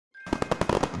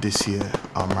this year,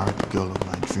 I'll marry the girl of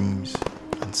my dreams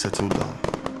and settle down.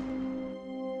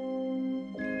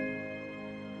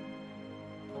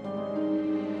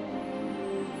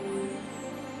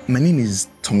 My name is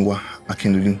Tomiwa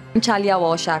Akinlulu. I'm Chalia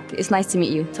Walshak. It's nice to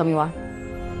meet you, Tomiwa.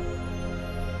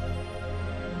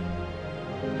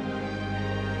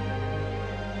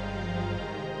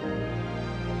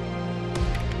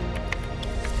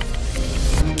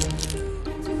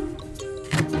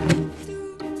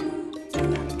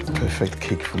 Perfect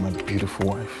cake for my beautiful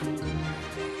wife.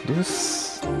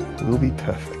 This will be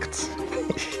perfect.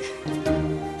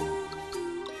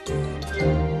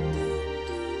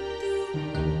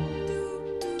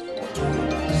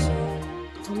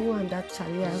 And that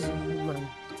Chalia man,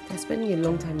 they're spending a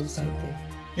long time inside there.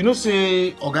 You know,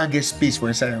 say Oga gets space for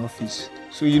inside the office.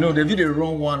 So you know, they did a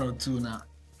wrong 1 or 2 now.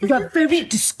 You are very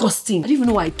disgusting. I don't even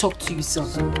know why I talk to you, son.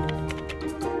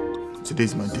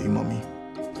 Today's my day, mommy.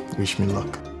 Wish me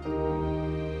luck.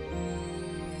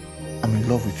 I'm in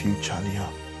love with you, Chalia.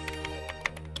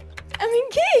 I'm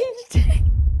engaged.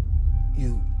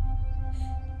 You?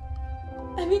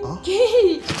 I'm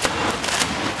engaged. Huh?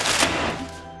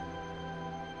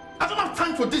 I don't have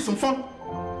time for this and fun.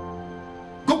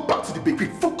 Go back to the bakery.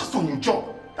 Focus on your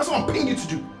job. That's what I'm paying you to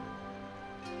do.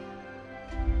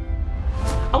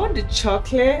 I want the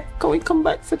chocolate. Can we come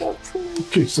back for that, please?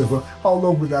 Okay, so how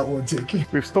long will that one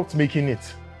take? We've stopped making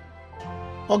it.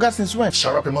 August, since when?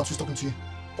 Shut up, Emma. Who's talking to you?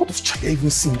 What if Chalia even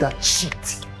seen that shit?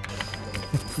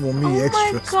 For me, Oh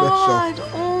extra my God.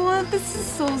 special. Oh, this is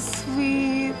so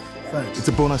sweet. Thanks. It's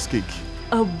a bonus cake.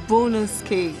 A bonus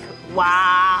cake.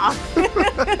 Wow.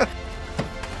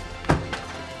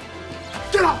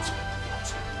 Get out!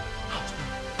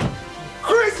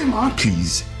 Crazy, man!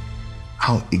 Please,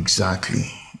 how exactly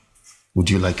would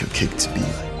you like your cake to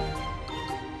be?